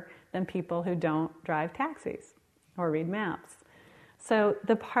thicker than people who don't drive taxis or read maps. So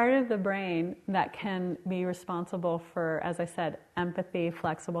the part of the brain that can be responsible for, as I said, empathy,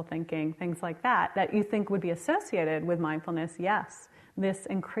 flexible thinking, things like that, that you think would be associated with mindfulness, yes, this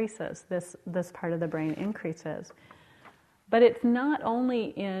increases, this part of the brain increases. But it's not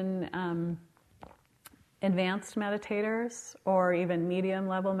only in advanced meditators or even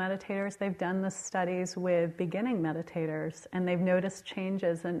medium-level meditators. They've done the studies with beginning meditators, and they've noticed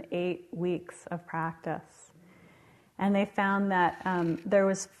changes in 8 weeks of practice. And they found that there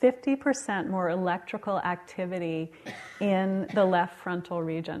was 50% more electrical activity in the left frontal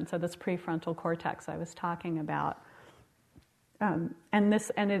region, so this prefrontal cortex I was talking about.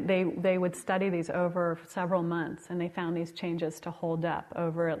 They would study these over several months, and they found these changes to hold up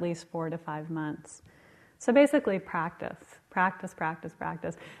over at least 4 to 5 months. So basically practice. I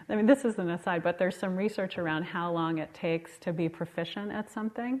mean, this is an aside, but there's some research around how long it takes to be proficient at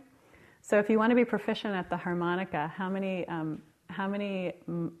something. So if you want to be proficient at the harmonica, how many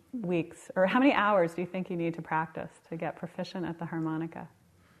weeks or how many hours do you think you need to practice to get proficient at the harmonica?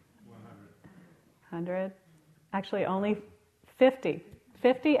 100? Actually, only 50.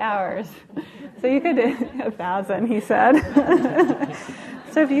 50 hours. So you could do 1,000, he said.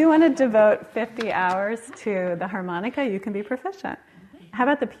 So if you want to devote 50 hours to the harmonica, you can be proficient. How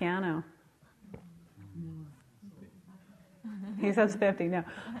about the piano? He says 50, no.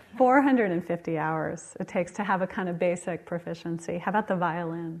 450 hours it takes to have a kind of basic proficiency. How about the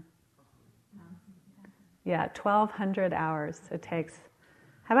violin? Yeah, 1,200 hours it takes.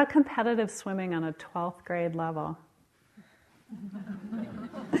 How about competitive swimming on a 12th grade level?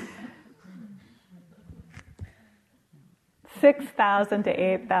 6,000 to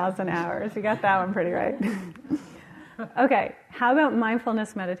 8,000 hours. You got that one pretty right. Okay, how about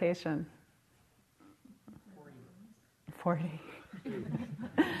mindfulness meditation? 40.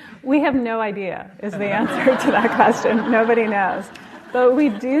 We have no idea is the answer to that question. Nobody knows. But we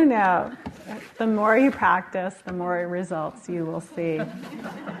do know the more you practice, the more results you will see.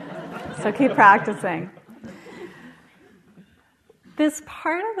 So keep practicing. This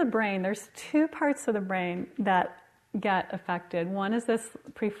part of the brain, there's 2 parts of the brain that get affected. One is this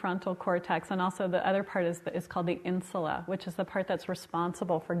prefrontal cortex, and also the other part is called the insula, which is the part that's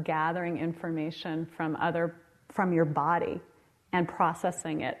responsible for gathering information from your body and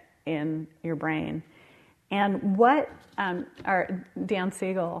processing it in your brain. And what Dan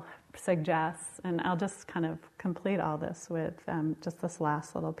Siegel suggests, and I'll just kind of complete all this with just this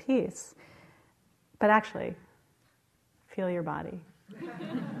last little piece, but actually, feel your body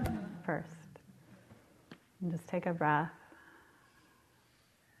first. And just take a breath.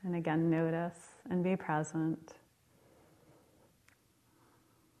 And again, notice and be present.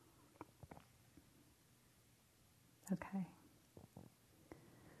 Okay.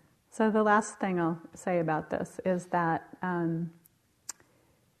 So the last thing I'll say about this is that Dan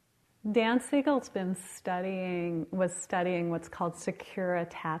Siegel's was studying what's called secure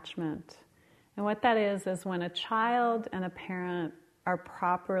attachment. And what that is when a child and a parent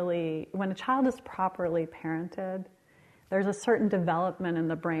when a child is properly parented, there's a certain development in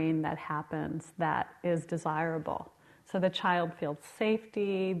the brain that happens that is desirable. So the child feels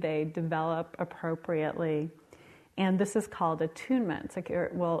safety, they develop appropriately, and this is called attunement.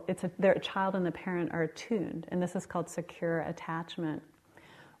 The child and the parent are attuned, and this is called secure attachment.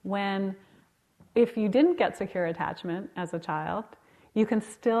 If you didn't get secure attachment as a child, you can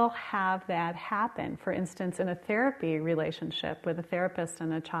still have that happen. For instance, in a therapy relationship with a therapist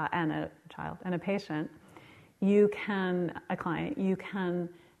and a child and a patient, you can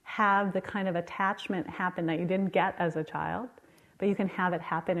have the kind of attachment happen that you didn't get as a child, but you can have it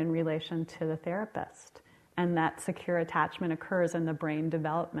happen in relation to the therapist. And that secure attachment occurs and the brain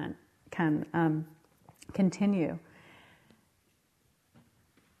development can continue.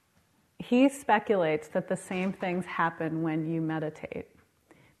 He speculates that the same things happen when you meditate,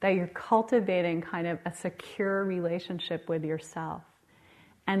 that you're cultivating kind of a secure relationship with yourself.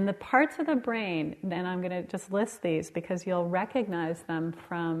 And the parts of the brain, and I'm going to just list these because you'll recognize them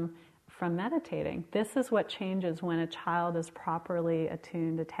from meditating. This is what changes when a child is properly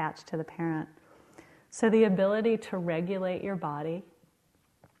attuned, attached to the parent. So the ability to regulate your body,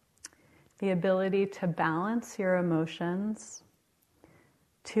 the ability to balance your emotions,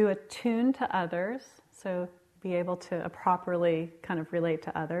 to attune to others, so be able to properly kind of relate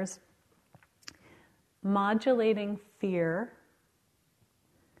to others. Modulating fear,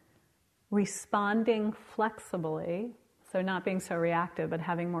 responding flexibly, so not being so reactive, but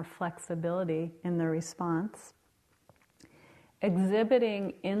having more flexibility in the response,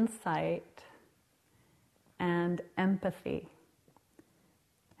 exhibiting insight and empathy.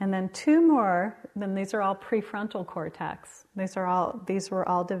 And then two more, then these are all prefrontal cortex. These were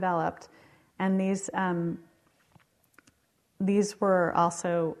all developed. And these were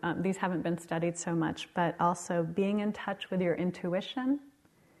also, these haven't been studied so much, but also being in touch with your intuition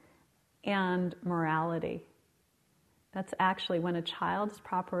and morality. That's actually when a child is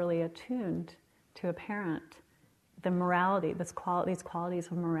properly attuned to a parent, the morality, these qualities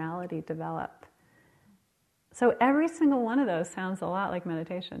of morality develop. So every single one of those sounds a lot like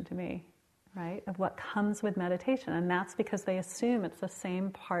meditation to me, right? Of what comes with meditation. And that's because they assume it's the same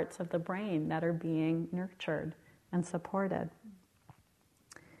parts of the brain that are being nurtured and supported.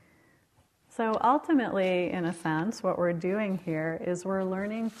 So ultimately, in a sense, what we're doing here is we're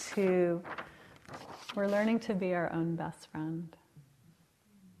learning to be our own best friend.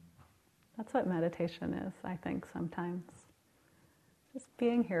 That's what meditation is, I think, sometimes. Just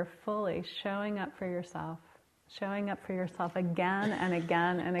being here fully, showing up for yourself again and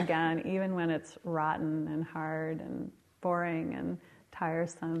again and again, even when it's rotten and hard and boring and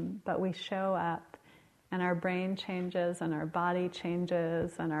tiresome. But we show up, and our brain changes, and our body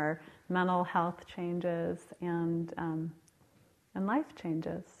changes, and our mental health changes, and life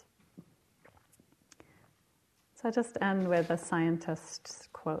changes. So I'll just end with a scientist's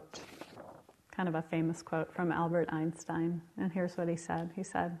quote, kind of a famous quote from Albert Einstein. And here's what he said. He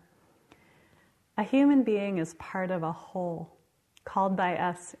said, "A human being is part of a whole, called by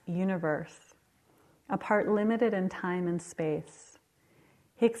us universe, a part limited in time and space.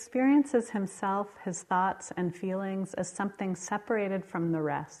 He experiences himself, his thoughts and feelings as something separated from the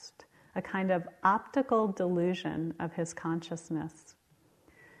rest, a kind of optical delusion of his consciousness.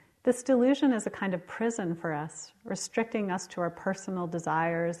 This delusion is a kind of prison for us, restricting us to our personal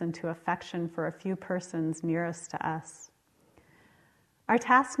desires and to affection for a few persons nearest to us. Our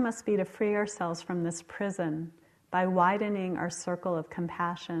task must be to free ourselves from this prison by widening our circle of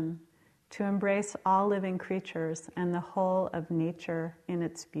compassion, to embrace all living creatures and the whole of nature in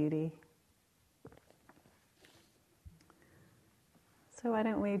its beauty." So why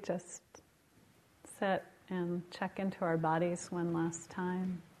don't we just sit and check into our bodies one last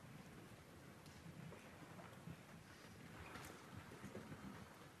time.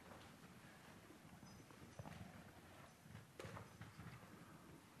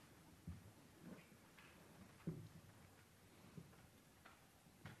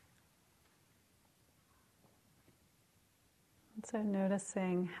 So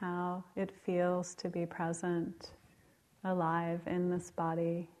noticing how it feels to be present, alive in this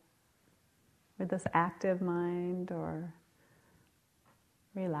body, with this active mind or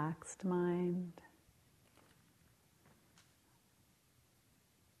relaxed mind.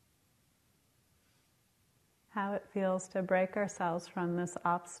 How it feels to break ourselves from this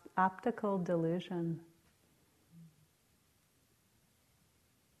optical delusion,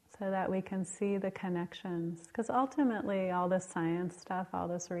 so that we can see the connections. Because ultimately, all this science stuff, all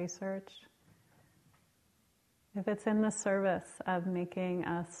this research, if it's in the service of making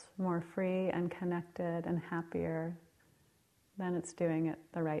us more free and connected and happier, then it's doing it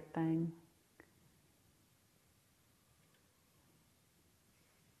the right thing.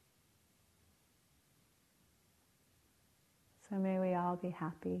 So may we all be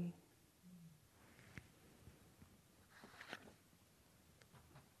happy.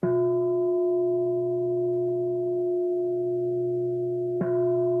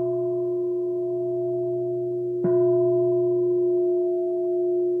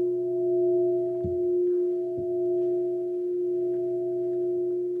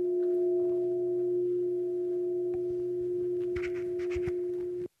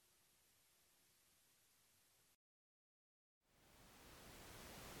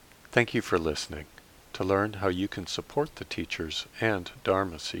 Thank you for listening. To learn how you can support the teachers and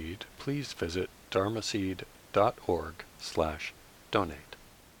Dharma Seed, please visit dharmaseed.org/donate.